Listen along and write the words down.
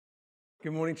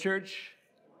Good morning, church.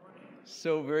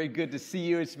 So very good to see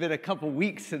you. It's been a couple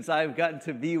weeks since I've gotten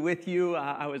to be with you.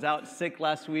 I was out sick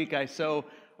last week. I so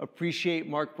appreciate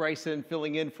Mark Bryson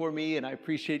filling in for me, and I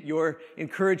appreciate your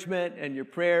encouragement and your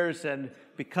prayers. And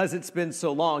because it's been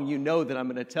so long, you know that I'm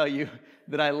going to tell you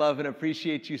that I love and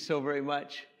appreciate you so very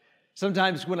much.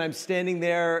 Sometimes when I'm standing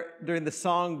there during the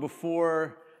song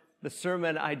before the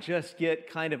sermon, I just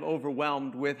get kind of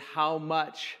overwhelmed with how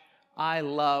much I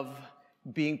love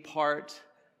being part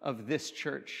of this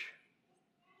church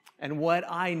and what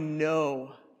I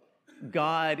know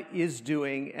God is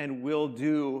doing and will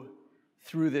do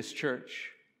through this church.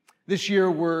 This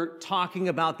year we're talking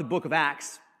about the book of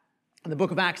Acts. And the book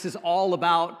of Acts is all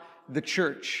about the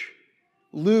church.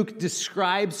 Luke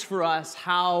describes for us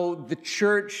how the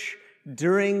church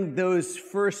during those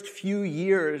first few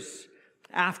years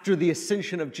after the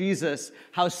ascension of Jesus,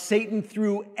 how Satan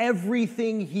threw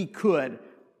everything he could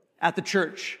at the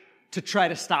church to try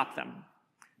to stop them.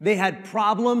 They had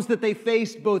problems that they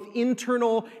faced, both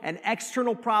internal and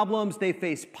external problems. They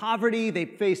faced poverty, they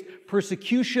faced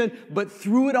persecution, but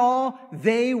through it all,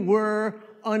 they were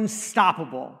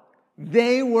unstoppable.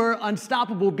 They were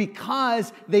unstoppable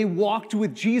because they walked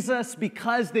with Jesus,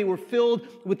 because they were filled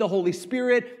with the Holy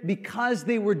Spirit, because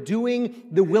they were doing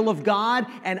the will of God.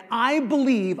 And I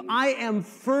am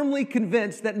firmly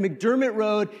convinced that McDermott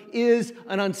Road is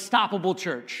an unstoppable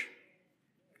church.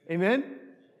 Amen?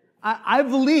 I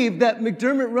believe that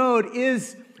McDermott Road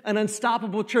is an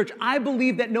unstoppable church. I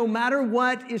believe that no matter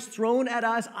what is thrown at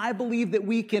us, I believe that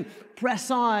we can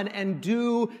press on and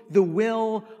do the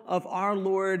will of our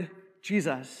Lord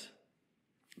Jesus.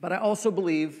 But I also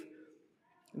believe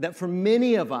that for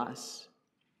many of us,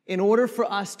 in order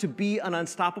for us to be an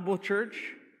unstoppable church,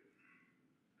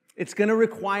 it's going to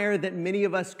require that many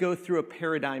of us go through a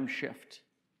paradigm shift.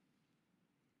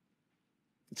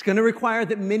 It's going to require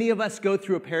that many of us go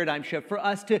through a paradigm shift for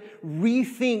us to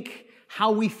rethink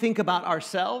how we think about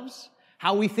ourselves,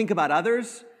 how we think about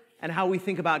others, and how we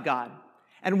think about God.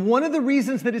 And one of the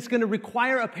reasons that it's going to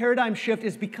require a paradigm shift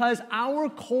is because our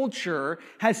culture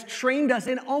has trained us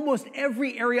in almost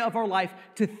every area of our life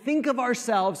to think of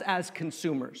ourselves as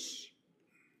consumers.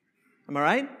 Am I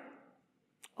right?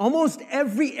 Almost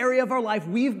every area of our life,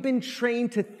 we've been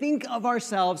trained to think of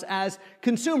ourselves as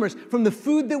consumers. From the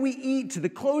food that we eat, to the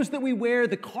clothes that we wear,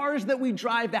 the cars that we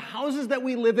drive, the houses that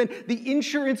we live in, the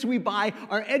insurance we buy,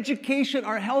 our education,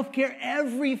 our healthcare,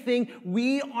 everything,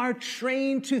 we are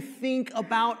trained to think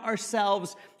about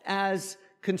ourselves as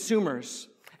consumers.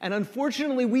 And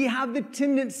unfortunately, we have the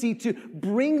tendency to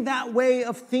bring that way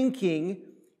of thinking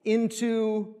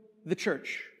into the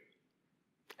church.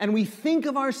 And we think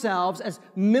of ourselves as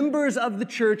members of the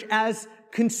church as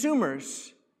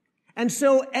consumers. And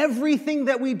so everything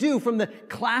that we do, from the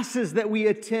classes that we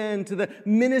attend, to the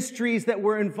ministries that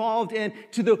we're involved in,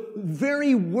 to the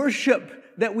very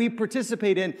worship that we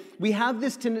participate in, we have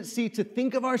this tendency to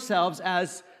think of ourselves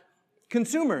as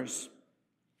consumers.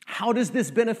 How does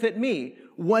this benefit me?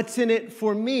 What's in it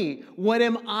for me? What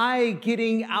am I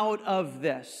getting out of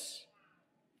this?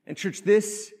 And church,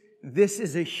 this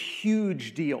is a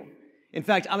huge deal. In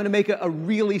fact, I'm going to make a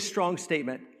really strong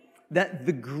statement that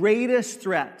the greatest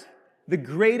threat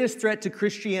to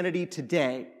Christianity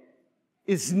today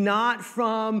is not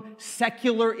from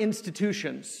secular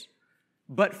institutions,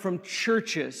 but from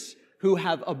churches who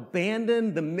have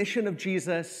abandoned the mission of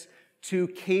Jesus to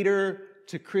cater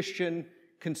to Christian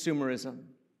consumerism.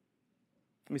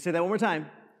 Let me say that one more time.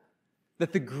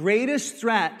 That the greatest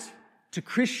threat to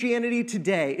Christianity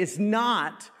today is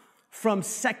not from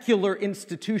secular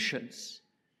institutions,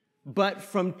 but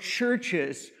from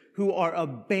churches who are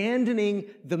abandoning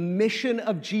the mission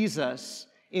of Jesus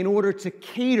in order to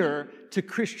cater to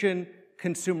Christian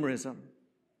consumerism.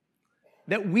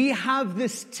 That we have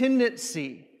this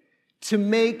tendency to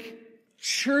make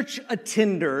church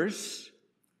attenders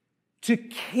to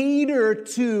cater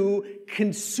to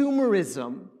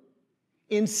consumerism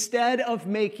instead of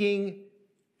making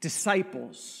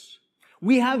disciples.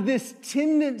 We have this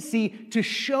tendency to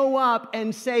show up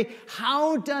and say,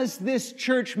 how does this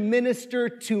church minister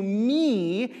to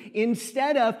me?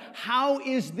 Instead of, how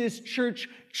is this church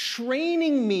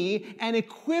training me and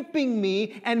equipping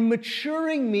me and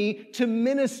maturing me to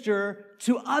minister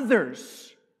to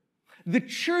others? The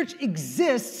church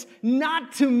exists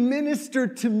not to minister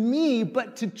to me,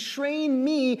 but to train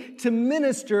me to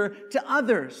minister to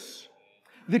others.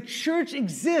 The church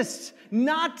exists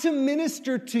not to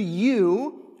minister to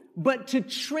you, but to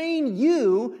train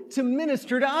you to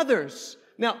minister to others.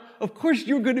 Now, of course,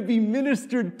 you're going to be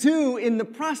ministered to in the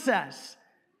process.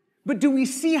 But do we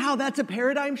see how that's a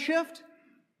paradigm shift?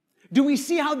 Do we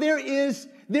see how there is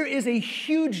There is a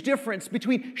huge difference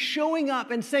between showing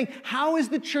up and saying, how is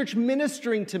the church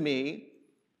ministering to me?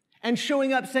 And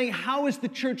showing up saying, how is the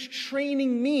church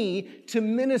training me to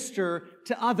minister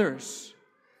to others?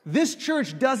 This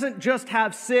church doesn't just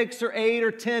have 6 or 8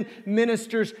 or 10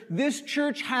 ministers. This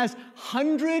church has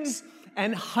hundreds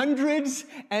and hundreds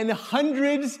and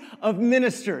hundreds of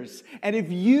ministers. And if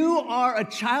you are a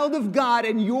child of God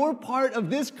and you're part of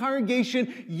this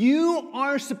congregation, you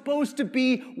are supposed to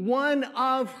be one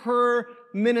of her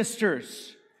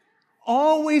ministers,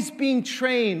 always being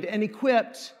trained and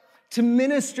equipped to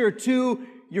minister to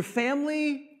your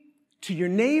family, to your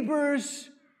neighbors,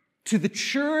 to the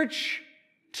church,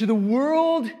 to the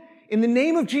world, in the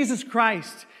name of Jesus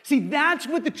Christ. See, that's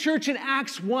what the church in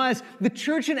Acts was. The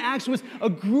church in Acts was a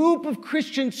group of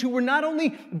Christians who were not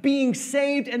only being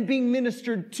saved and being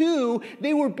ministered to,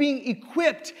 they were being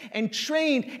equipped and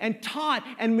trained and taught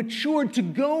and matured to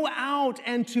go out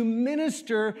and to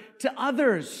minister to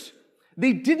others.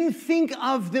 They didn't think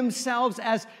of themselves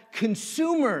as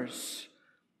consumers,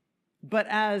 but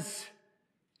as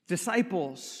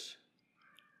disciples.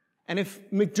 And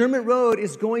if McDermott Road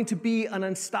is going to be an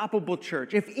unstoppable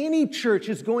church, if any church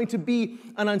is going to be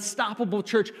an unstoppable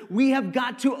church, we have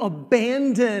got to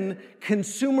abandon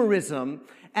consumerism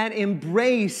and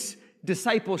embrace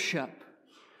discipleship.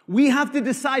 We have to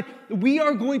decide we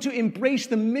are going to embrace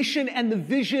the mission and the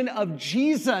vision of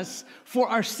Jesus for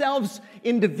ourselves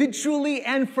individually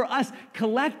and for us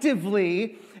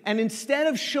collectively. And instead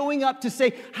of showing up to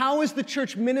say, how is the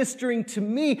church ministering to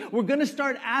me? We're going to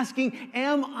start asking,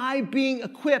 am I being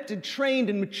equipped and trained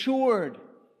and matured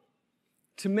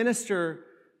to minister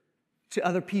to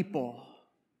other people?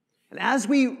 And as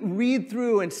we read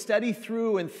through and study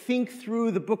through and think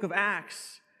through the book of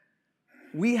Acts,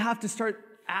 we have to start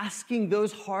asking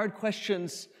those hard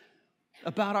questions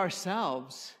about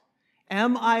ourselves.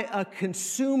 Am I a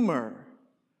consumer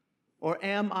or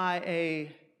am I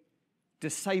a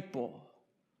disciple?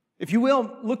 If you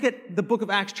will, look at the book of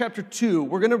Acts chapter 2.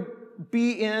 We're going to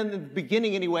be in the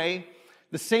beginning anyway,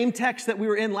 the same text that we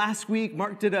were in last week.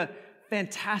 Mark did a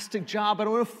fantastic job, but I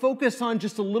want to focus on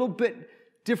just a little bit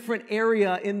different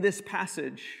area in this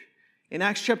passage. In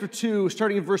Acts chapter 2,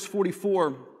 starting in verse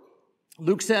 44,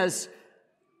 Luke says,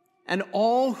 and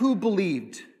all who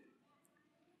believed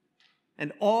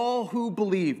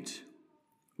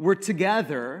were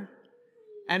together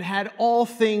and had all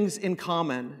things in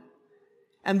common.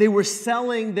 And they were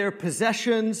selling their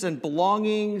possessions and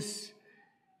belongings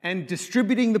and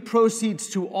distributing the proceeds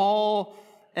to all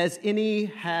as any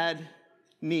had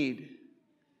need.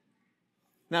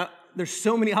 Now, there's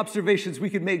so many observations we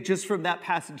could make just from that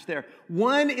passage there.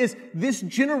 One is this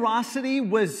generosity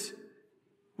was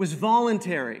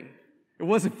voluntary. It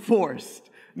wasn't forced.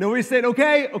 Nobody said,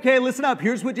 okay, listen up.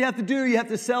 Here's what you have to do. You have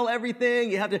to sell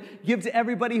everything. You have to give to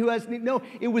everybody who has need. No,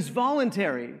 it was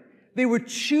voluntary. They were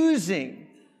choosing.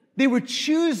 They were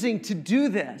choosing to do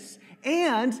this.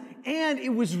 And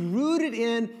it was rooted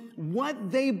in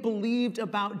what they believed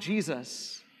about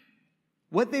Jesus.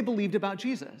 What they believed about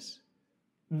Jesus.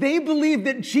 They believed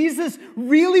that Jesus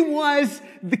really was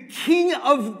the king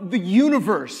of the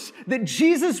universe, that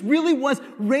Jesus really was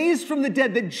raised from the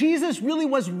dead, that Jesus really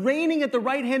was reigning at the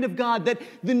right hand of God, that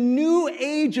the new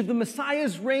age of the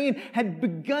Messiah's reign had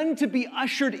begun to be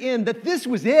ushered in, that this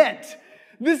was it.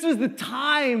 This was the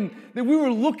time that we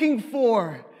were looking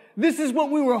for. This is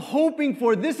what we were hoping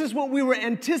for. This is what we were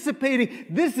anticipating.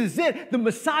 This is it. The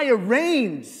Messiah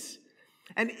reigns.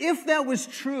 And if that was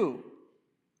true,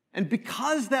 and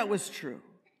because that was true,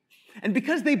 and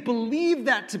because they believed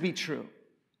that to be true,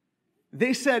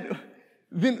 they said,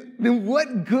 then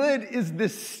what good is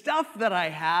this stuff that I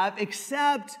have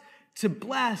except to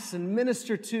bless and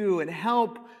minister to and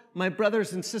help my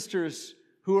brothers and sisters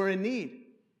who are in need?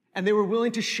 And they were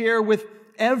willing to share with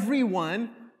everyone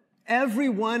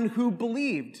who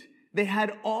believed. They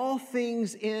had all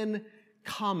things in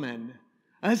common.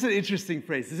 That's an interesting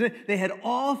phrase, isn't it? They had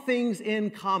all things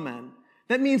in common.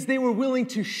 That means they were willing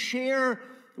to share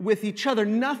with each other.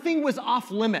 Nothing was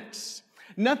off limits.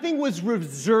 Nothing was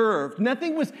reserved.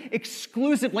 Nothing was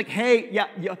exclusive. Like, hey,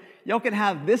 y'all can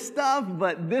have this stuff,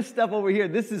 but this stuff over here,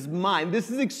 this is mine. This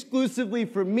is exclusively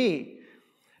for me.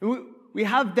 We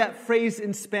have that phrase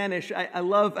in Spanish I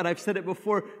love, and I've said it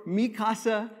before, mi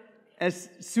casa es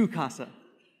su casa.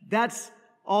 That's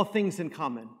all things in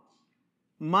common.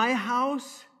 My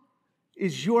house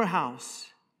is your house.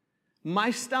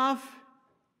 My stuff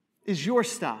is your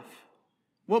stuff.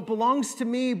 What belongs to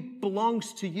me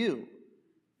belongs to you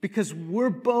because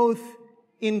we're both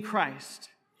in Christ.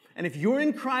 And if you're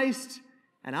in Christ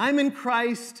and I'm in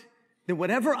Christ, then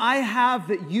whatever I have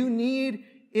that you need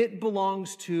it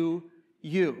belongs to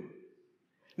you.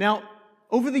 Now,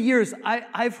 over the years,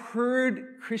 I've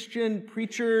heard Christian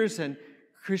preachers and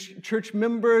church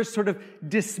members sort of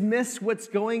dismiss what's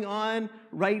going on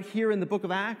right here in the book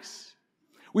of Acts.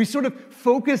 We sort of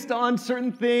focused on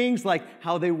certain things like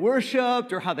how they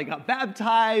worshiped or how they got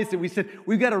baptized, and we said,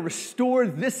 we've got to restore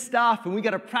this stuff and we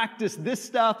got to practice this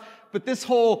stuff, but this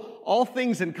whole all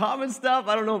things in common stuff,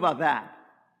 I don't know about that.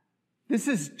 This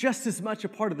is just as much a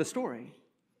part of the story.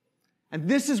 And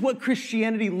this is what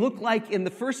Christianity looked like in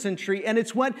the first century, and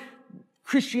it's what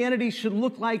Christianity should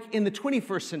look like in the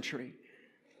 21st century.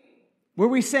 Where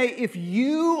we say, if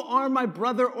you are my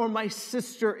brother or my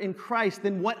sister in Christ,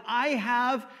 then what I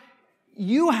have,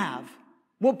 you have.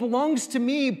 What belongs to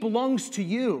me belongs to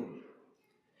you.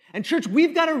 And church,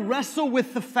 we've got to wrestle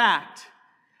with the fact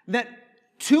that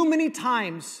too many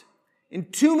times, in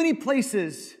too many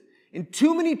places, in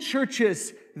too many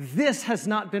churches, this has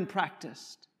not been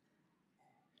practiced.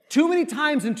 Too many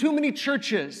times in too many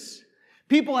churches,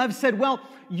 people have said, well,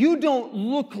 you don't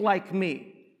look like me.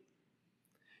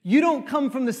 You don't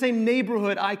come from the same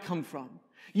neighborhood I come from.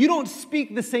 You don't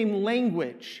speak the same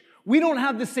language. We don't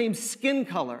have the same skin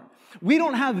color. We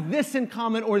don't have this in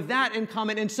common or that in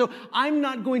common. And so I'm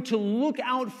not going to look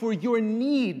out for your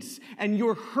needs and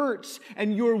your hurts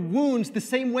and your wounds the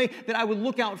same way that I would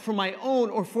look out for my own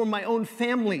or for my own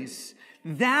families.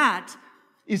 That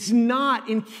is not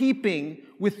in keeping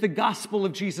with the gospel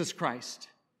of Jesus Christ.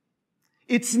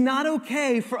 It's not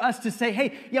okay for us to say,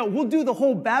 hey, yeah, we'll do the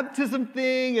whole baptism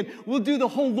thing and we'll do the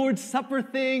whole Lord's Supper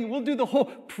thing, we'll do the whole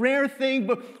prayer thing,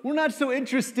 but we're not so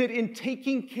interested in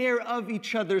taking care of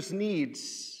each other's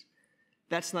needs.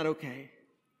 That's not okay.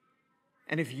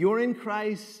 And if you're in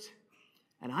Christ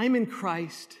and I'm in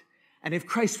Christ, and if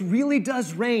Christ really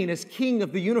does reign as King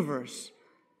of the universe,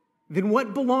 then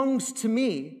what belongs to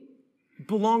me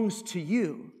belongs to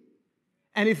you.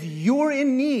 And if you're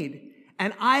in need,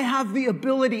 and I have the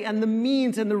ability and the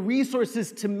means and the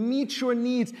resources to meet your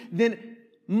needs, then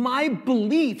my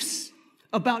beliefs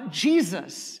about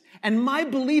Jesus and my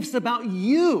beliefs about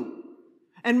you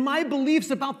and my beliefs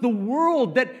about the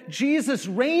world that Jesus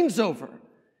reigns over,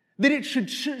 that it should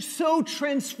so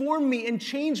transform me and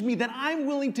change me that I'm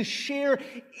willing to share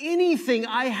anything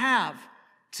I have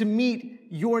to meet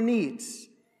your needs.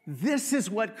 This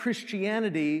is what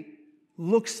Christianity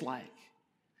looks like.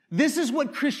 This is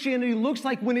what Christianity looks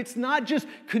like when it's not just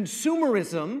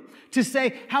consumerism to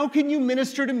say, how can you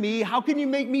minister to me? How can you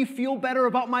make me feel better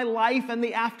about my life and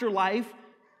the afterlife?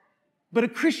 But a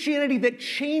Christianity that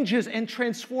changes and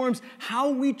transforms how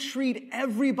we treat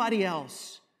everybody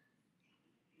else.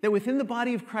 That within the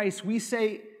body of Christ, we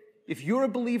say, if you're a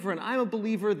believer and I'm a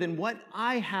believer, then what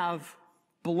I have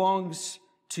belongs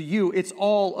to you. It's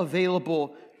all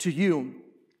available to you.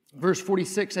 Verse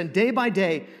 46, and day by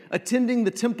day, attending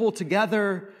the temple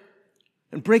together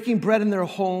and breaking bread in their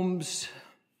homes,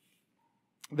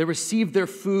 they received their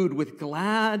food with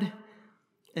glad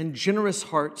and generous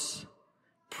hearts,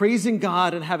 praising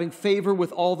God and having favor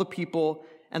with all the people.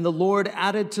 And the Lord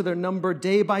added to their number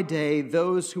day by day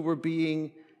those who were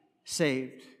being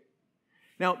saved.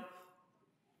 Now, I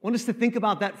want us to think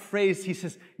about that phrase. He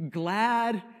says,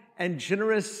 glad and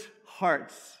generous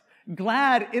hearts.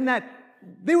 Glad in that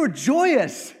they were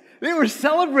joyous. They were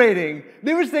celebrating.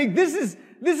 They were saying, this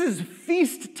is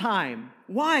feast time.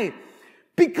 Why?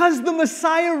 Because the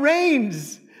Messiah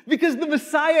reigns. Because the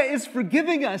Messiah is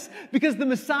forgiving us. Because the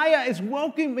Messiah is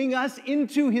welcoming us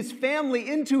into his family,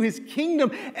 into his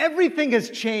kingdom. Everything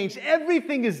has changed.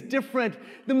 Everything is different.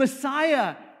 The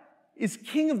Messiah is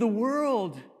King of the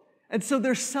world. And so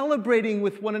they're celebrating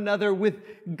with one another with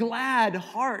glad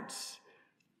hearts.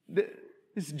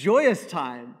 It's joyous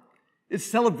time. It's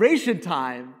celebration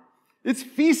time. It's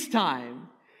feast time.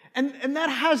 And that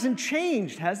hasn't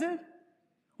changed, has it?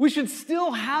 We should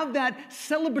still have that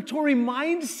celebratory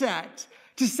mindset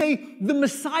to say the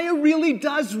Messiah really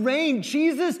does reign.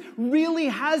 Jesus really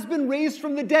has been raised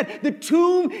from the dead. The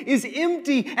tomb is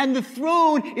empty and the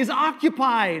throne is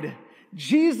occupied.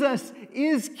 Jesus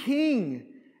is King.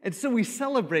 And so we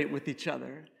celebrate with each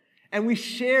other and we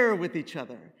share with each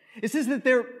other. It says that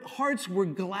their hearts were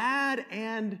glad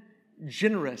and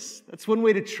generous. That's one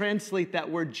way to translate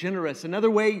that word generous. Another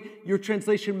way your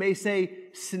translation may say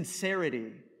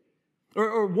sincerity.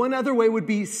 Or one other way would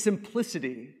be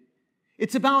simplicity.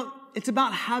 It's about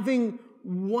having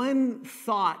one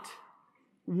thought,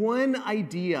 one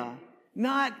idea,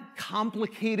 not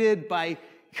complicated by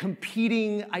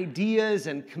competing ideas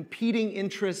and competing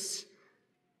interests,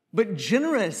 but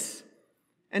generous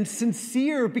and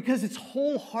sincere because it's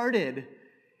wholehearted.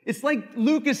 It's like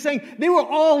Luke is saying, they were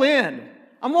all in.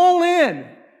 I'm all in.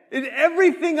 In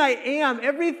everything I am,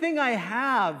 everything I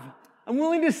have, I'm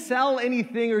willing to sell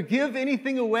anything or give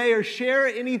anything away or share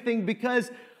anything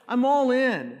because I'm all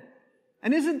in.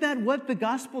 And isn't that what the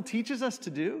gospel teaches us to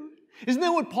do? Isn't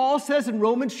that what Paul says in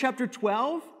Romans chapter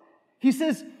 12? He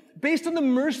says, based on the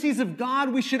mercies of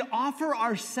God, we should offer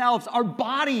ourselves, our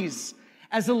bodies,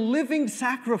 as a living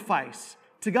sacrifice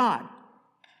to God.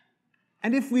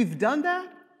 And if we've done that,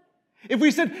 if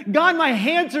we said, God, my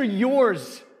hands are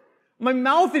yours, my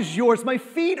mouth is yours, my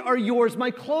feet are yours,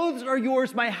 my clothes are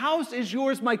yours, my house is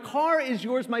yours, my car is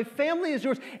yours, my family is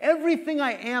yours, everything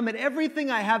I am and everything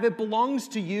I have, it belongs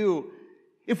to you.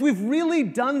 If we've really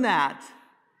done that,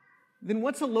 then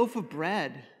what's a loaf of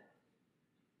bread?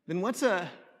 Then what's a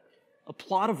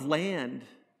plot of land?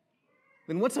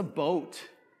 Then what's a boat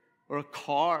or a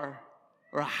car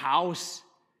or a house?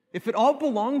 If it all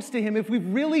belongs to Him, if we've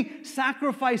really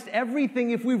sacrificed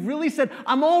everything, if we've really said,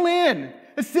 I'm all in,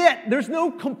 that's it. There's no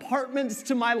compartments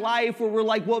to my life where we're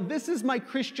like, well, this is my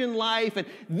Christian life and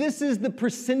this is the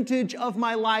percentage of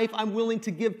my life I'm willing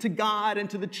to give to God and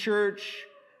to the church.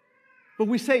 But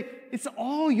we say, it's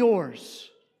all yours.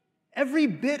 Every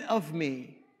bit of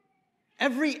me,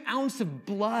 every ounce of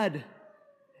blood,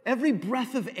 every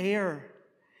breath of air,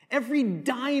 every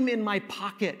dime in my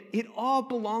pocket, it all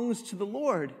belongs to the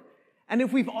Lord. And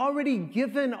if we've already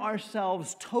given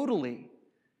ourselves totally,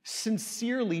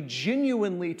 sincerely,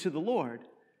 genuinely to the Lord,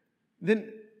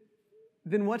 then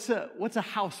what's a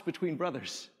house between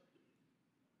brothers?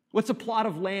 What's a plot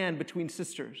of land between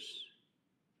sisters?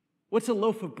 What's a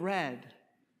loaf of bread?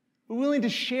 We're willing to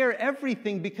share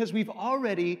everything because we've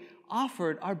already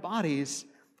offered our bodies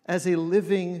as a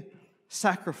living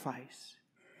sacrifice.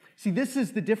 See, this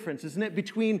is the difference, isn't it,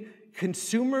 between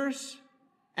consumers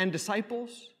and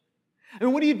disciples? I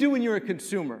mean, what do you do when you're a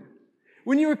consumer?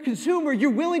 When you're a consumer, you're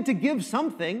willing to give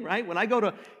something, right? When I go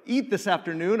to eat this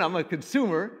afternoon, I'm a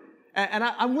consumer, and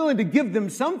I'm willing to give them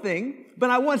something, but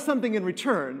I want something in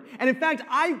return. And in fact,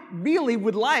 I really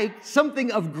would like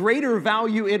something of greater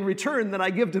value in return than I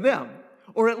give to them,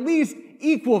 or at least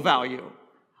equal value.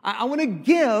 I want to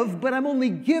give, but I'm only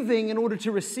giving in order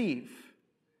to receive.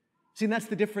 See, and that's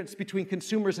the difference between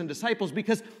consumers and disciples,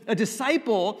 because a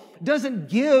disciple doesn't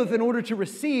give in order to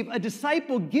receive. A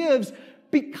disciple gives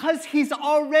because he's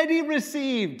already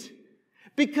received,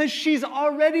 because she's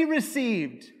already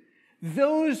received.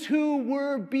 Those who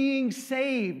were being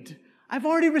saved, I've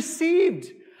already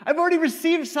received. I've already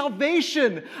received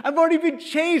salvation. I've already been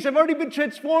changed. I've already been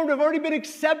transformed. I've already been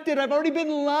accepted. I've already been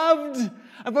loved.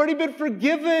 I've already been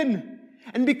forgiven.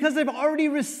 And because I've already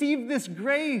received this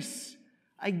grace,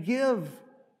 I give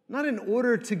not in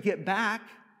order to get back,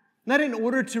 not in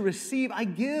order to receive. I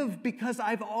give because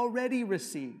I've already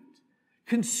received.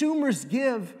 Consumers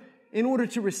give in order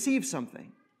to receive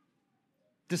something.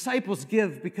 Disciples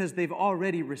give because they've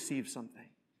already received something.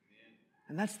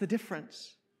 And that's the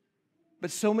difference. But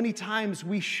so many times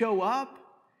we show up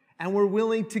and we're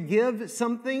willing to give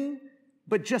something,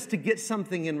 but just to get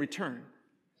something in return.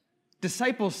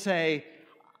 Disciples say,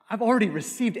 I've already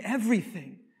received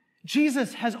everything.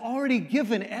 Jesus has already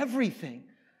given everything.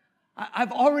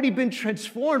 I've already been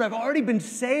transformed. I've already been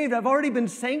saved. I've already been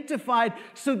sanctified.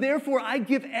 So therefore, I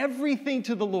give everything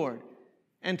to the Lord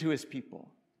and to His people.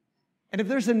 And if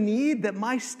there's a need that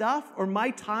my stuff or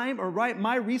my time or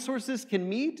my resources can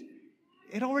meet,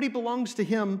 it already belongs to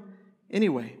Him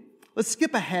anyway. Let's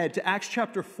skip ahead to Acts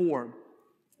chapter 4,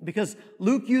 because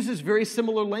Luke uses very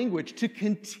similar language to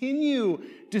continue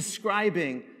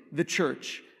describing the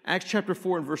church. Acts chapter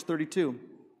 4 and verse 32.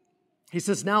 He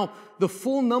says, now the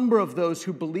full number of those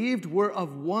who believed were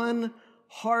of one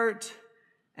heart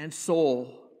and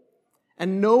soul.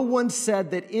 And no one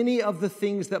said that any of the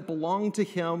things that belonged to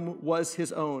him was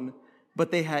his own,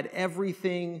 but they had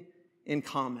everything in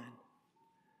common.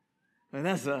 And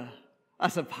that's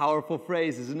a powerful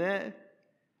phrase, isn't it?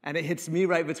 And it hits me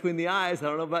right between the eyes. I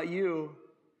don't know about you.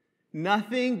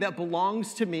 Nothing that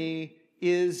belongs to me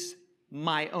is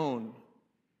my own.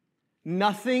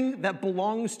 Nothing that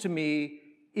belongs to me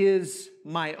is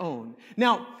my own.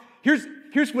 Now, here's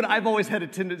what I've always had a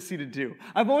tendency to do.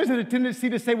 I've always had a tendency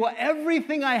to say, well,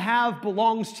 everything I have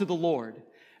belongs to the Lord.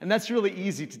 And that's really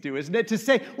easy to do, isn't it? To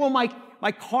say, well,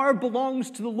 my car belongs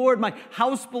to the Lord, my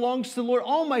house belongs to the Lord,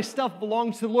 all my stuff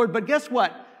belongs to the Lord. But guess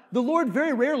what? The Lord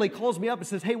very rarely calls me up and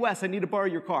says, hey, Wes, I need to borrow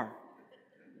your car.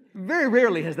 Very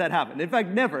rarely has that happened. In fact,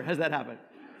 never has that happened.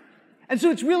 And so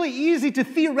it's really easy to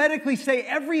theoretically say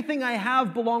everything I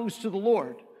have belongs to the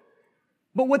Lord.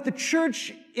 But what the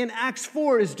church in Acts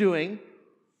 4 is doing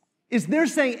is they're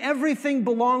saying everything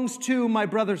belongs to my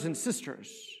brothers and sisters.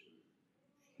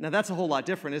 Now that's a whole lot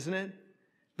different, isn't it?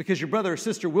 Because your brother or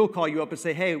sister will call you up and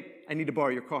say, hey, I need to borrow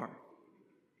your car.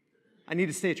 I need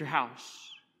to stay at your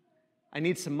house. I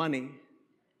need some money.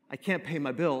 I can't pay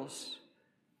my bills.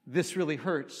 This really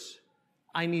hurts.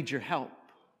 I need your help.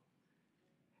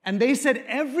 And they said,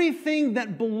 everything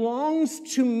that belongs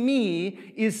to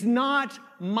me is not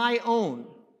my own.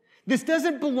 This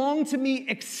doesn't belong to me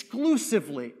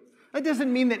exclusively. That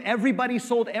doesn't mean that everybody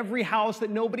sold every house, that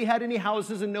nobody had any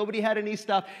houses and nobody had any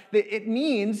stuff. It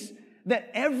means that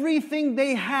everything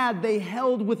they had, they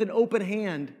held with an open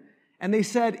hand. And they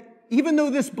said, even though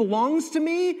this belongs to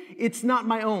me, it's not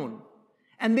my own.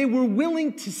 And they were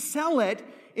willing to sell it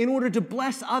in order to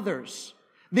bless others.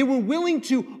 They were willing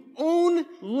to own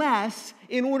less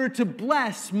in order to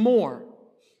bless more.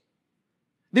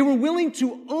 They were willing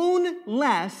to own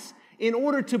less in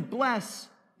order to bless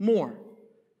more.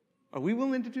 Are we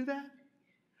willing to do that?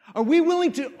 Are we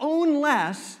willing to own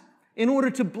less in order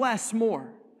to bless more?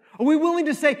 Are we willing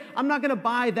to say, I'm not going to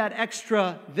buy that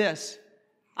extra this.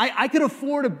 I could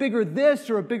afford a bigger this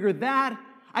or a bigger that.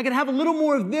 I could have a little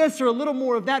more of this or a little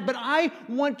more of that, but I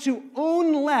want to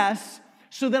own less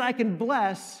so that I can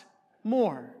bless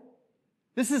more.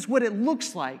 This is what it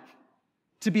looks like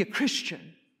to be a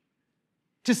Christian.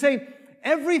 To say,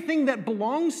 everything that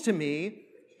belongs to me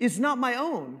is not my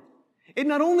own. It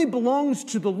not only belongs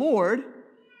to the Lord,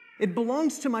 it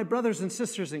belongs to my brothers and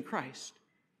sisters in Christ.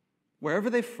 Wherever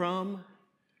they're from,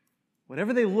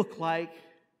 whatever they look like,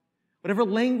 whatever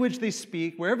language they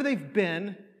speak, wherever they've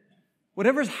been,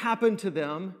 whatever's happened to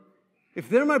them, if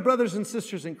they're my brothers and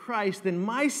sisters in Christ, then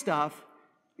my stuff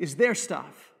is their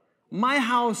stuff. My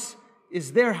house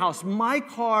is their house. My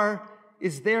car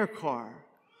is their car.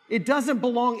 It doesn't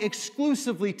belong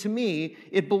exclusively to me.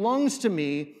 It belongs to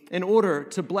me in order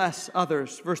to bless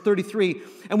others. Verse 33,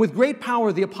 and with great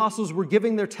power the apostles were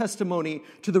giving their testimony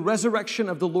to the resurrection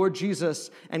of the Lord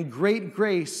Jesus, and great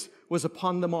grace was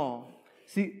upon them all.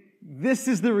 See, this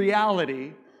is the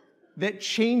reality that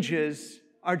changes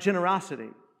our generosity.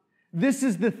 This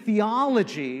is the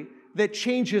theology that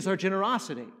changes our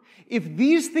generosity. If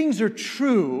these things are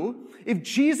true, if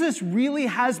Jesus really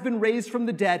has been raised from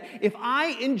the dead, if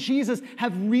I in Jesus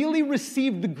have really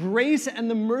received the grace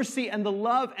and the mercy and the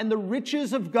love and the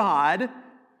riches of God,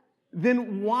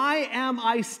 then why am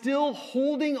I still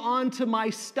holding on to my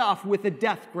stuff with a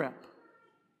death grip?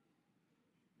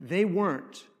 They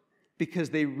weren't, because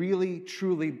they really,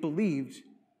 truly believed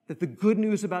that the good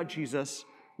news about Jesus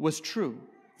was true.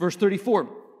 Verse 34,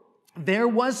 there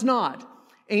was not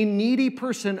a needy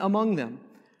person among them.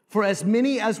 For as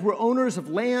many as were owners of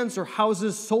lands or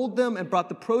houses sold them and brought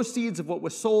the proceeds of what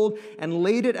was sold and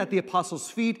laid it at the apostles'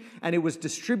 feet, and it was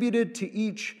distributed to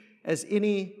each as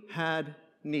any had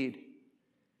need.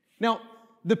 Now,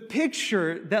 the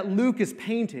picture that Luke is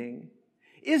painting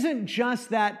isn't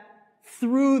just that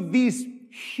through these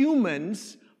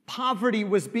humans, poverty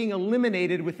was being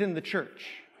eliminated within the church.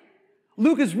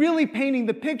 Luke is really painting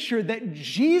the picture that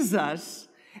Jesus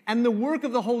and the work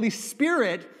of the Holy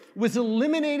Spirit was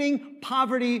eliminating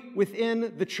poverty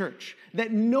within the church.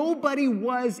 That nobody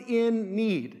was in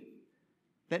need.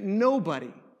 That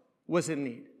nobody was in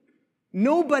need.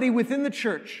 Nobody within the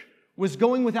church was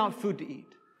going without food to eat.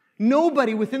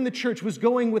 Nobody within the church was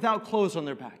going without clothes on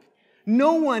their back.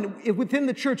 No one within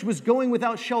the church was going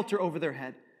without shelter over their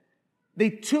head. They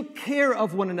took care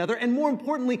of one another, and more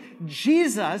importantly,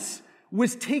 Jesus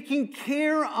was taking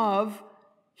care of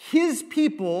his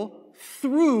people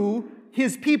through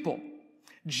his people.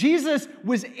 Jesus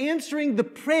was answering the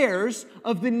prayers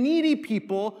of the needy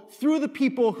people through the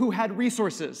people who had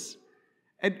resources.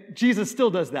 And Jesus still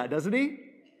does that, doesn't he?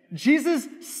 Jesus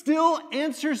still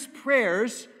answers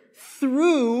prayers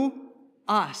through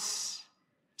us.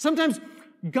 Sometimes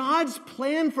God's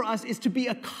plan for us is to be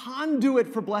a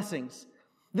conduit for blessings.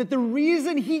 That the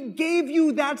reason he gave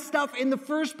you that stuff in the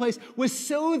first place was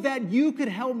so that you could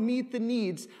help meet the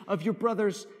needs of your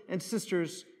brothers and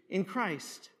sisters in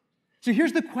Christ. So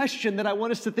here's the question that I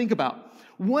want us to think about.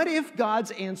 What if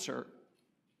God's answer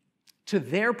to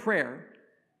their prayer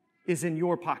is in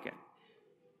your pocket?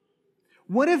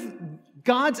 What if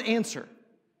God's answer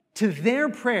to their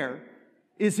prayer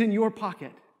is in your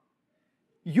pocket?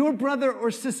 Your brother or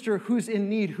sister who's in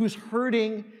need, who's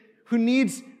hurting, who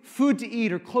needs food to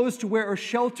eat or clothes to wear or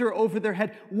shelter over their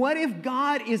head. What if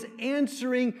God is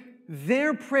answering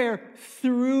their prayer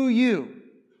through you?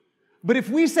 But if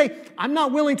we say, I'm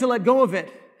not willing to let go of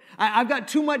it. I've got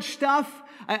too much stuff.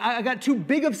 I got too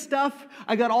big of stuff.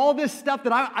 I got all this stuff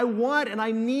that I want and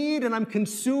I need and I'm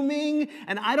consuming,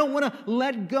 and I don't want to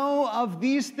let go of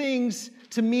these things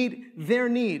to meet their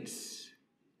needs.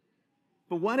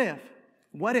 But what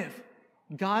if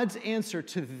God's answer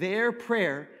to their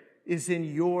prayer is in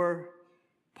your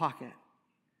pocket.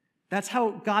 That's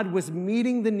how God was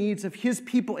meeting the needs of his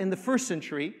people in the first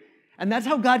century, and that's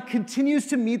how God continues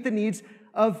to meet the needs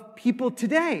of people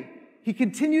today. He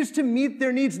continues to meet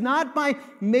their needs not by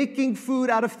making food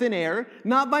out of thin air,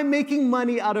 not by making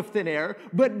money out of thin air,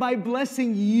 but by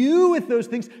blessing you with those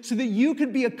things so that you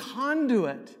could be a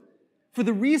conduit for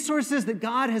the resources that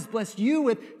God has blessed you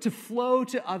with to flow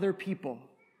to other people.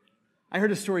 I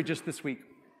heard a story just this week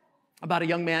about a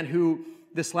young man who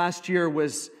this last year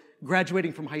was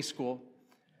graduating from high school.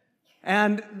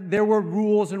 And there were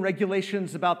rules and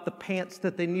regulations about the pants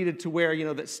that they needed to wear,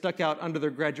 that stuck out under their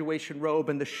graduation robe,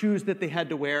 and the shoes that they had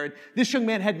to wear. And this young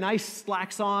man had nice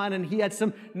slacks on, and he had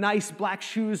some nice black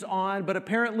shoes on, but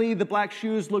apparently the black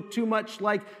shoes looked too much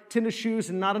like tennis shoes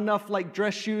and not enough like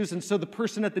dress shoes. And so the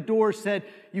person at the door said,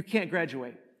 "You can't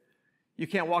graduate. You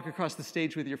can't walk across the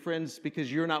stage with your friends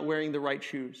because you're not wearing the right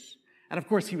shoes." And of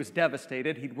course, he was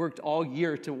devastated. He'd worked all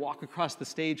year to walk across the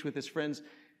stage with his friends.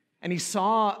 And he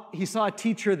saw a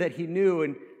teacher that he knew,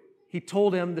 and he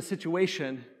told him the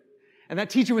situation. And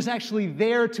that teacher was actually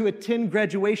there to attend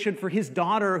graduation for his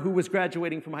daughter who was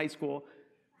graduating from high school.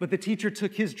 But the teacher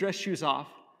took his dress shoes off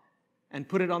and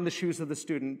put it on the shoes of the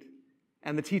student,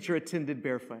 and the teacher attended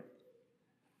barefoot.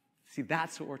 See,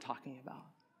 that's what we're talking about.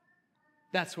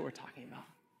 That's what we're talking about.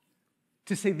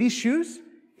 To say, these shoes,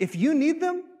 if you need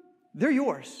them, they're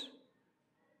yours.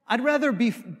 I'd rather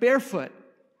be barefoot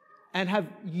and have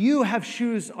you have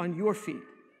shoes on your feet.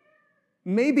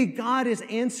 Maybe God is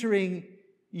answering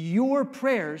your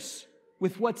prayers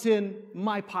with what's in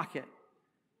my pocket.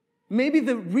 Maybe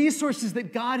the resources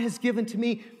that God has given to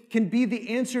me can be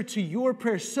the answer to your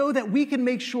prayers so that we can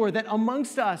make sure that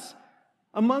amongst us,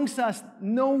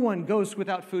 no one goes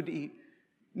without food to eat.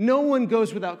 No one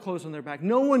goes without clothes on their back.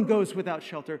 No one goes without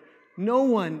shelter. No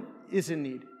one is in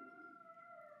need.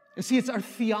 And see, it's our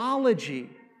theology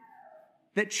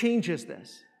that changes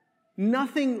this.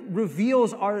 Nothing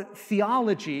reveals our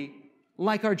theology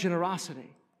like our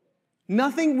generosity.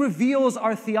 Nothing reveals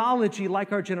our theology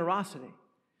like our generosity.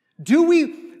 Do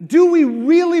we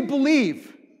really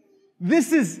believe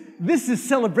this is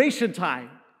celebration time?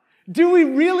 Do we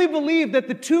really believe that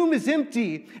the tomb is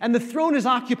empty and the throne is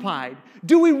occupied?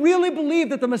 Do we really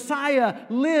believe that the Messiah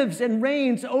lives and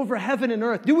reigns over heaven and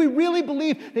earth? Do we really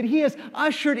believe that he has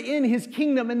ushered in his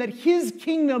kingdom and that his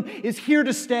kingdom is here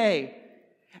to stay?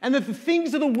 And that the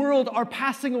things of the world are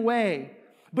passing away,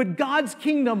 but God's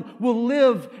kingdom will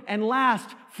live and last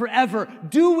forever?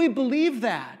 Do we believe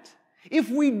that? If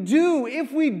we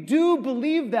do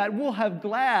believe that, we'll have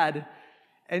glad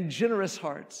and generous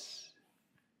hearts.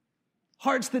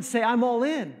 Hearts that say, I'm all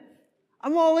in.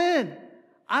 I'm all in.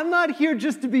 I'm not here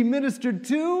just to be ministered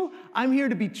to. I'm here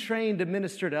to be trained to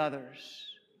minister to others.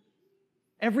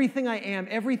 Everything I am,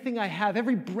 everything I have,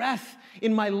 every breath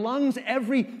in my lungs,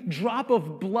 every drop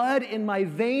of blood in my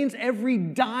veins, every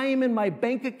dime in my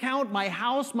bank account, my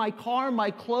house, my car,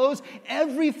 my clothes,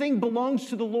 everything belongs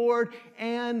to the Lord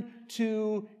and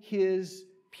to his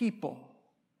people.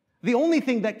 The only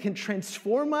thing that can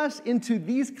transform us into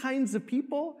these kinds of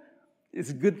people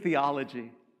is good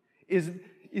theology, is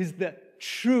the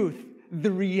truth,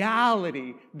 the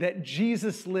reality that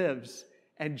Jesus lives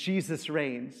and Jesus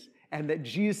reigns and that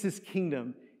Jesus'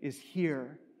 kingdom is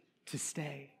here to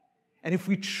stay. And if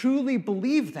we truly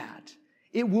believe that,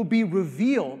 it will be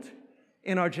revealed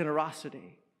in our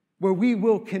generosity, where we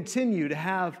will continue to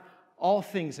have all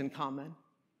things in common.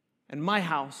 And my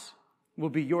house will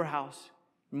be your house.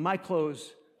 My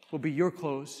clothes will be your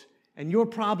clothes. And your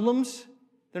problems,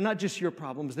 they're not just your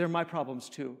problems, they're my problems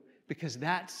too, because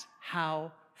that's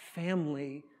how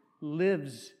family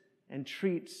lives and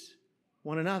treats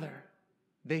one another.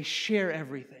 They share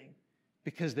everything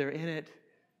because they're in it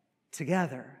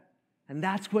together. And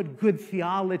that's what good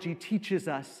theology teaches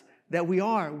us that we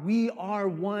are. We are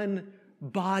one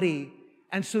body.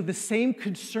 And so the same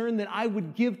concern that I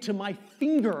would give to my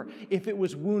finger if it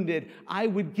was wounded, I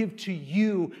would give to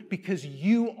you because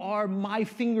you are my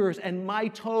fingers and my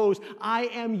toes. I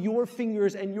am your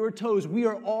fingers and your toes. We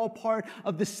are all part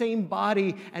of the same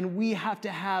body, and we have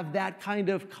to have that kind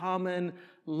of common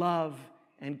love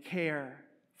and care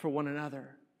for one another.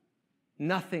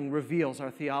 Nothing reveals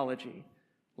our theology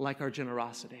like our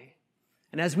generosity.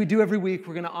 And as we do every week,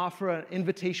 we're going to offer an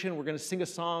invitation. We're going to sing a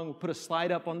song. We'll put a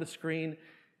slide up on the screen,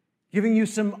 giving you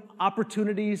some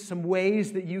opportunities, some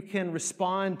ways that you can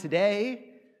respond today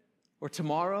or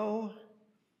tomorrow.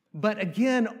 But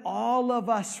again, all of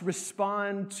us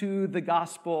respond to the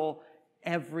gospel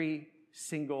every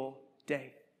single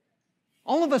day.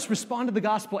 All of us respond to the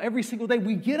gospel every single day.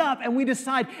 We get up and we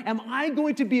decide, am I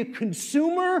going to be a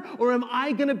consumer or am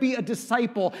I going to be a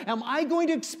disciple? Am I going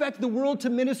to expect the world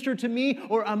to minister to me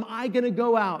or am I going to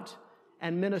go out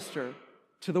and minister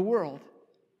to the world?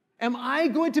 Am I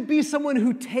going to be someone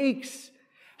who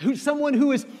someone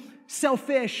who is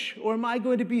selfish, or am I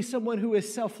going to be someone who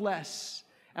is selfless?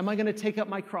 Am I going to take up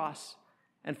my cross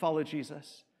and follow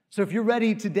Jesus? So if you're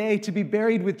ready today to be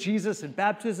buried with Jesus in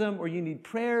baptism, or you need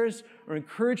prayers or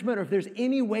encouragement, or if there's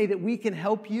any way that we can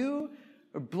help you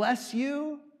or bless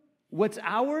you, what's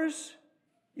ours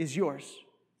is yours.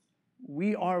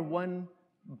 We are one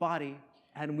body,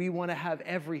 and we want to have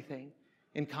everything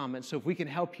in common. So if we can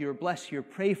help you or bless you or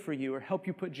pray for you or help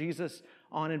you put Jesus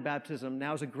on in baptism,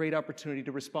 now is a great opportunity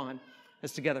to respond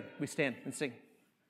as together we stand and sing.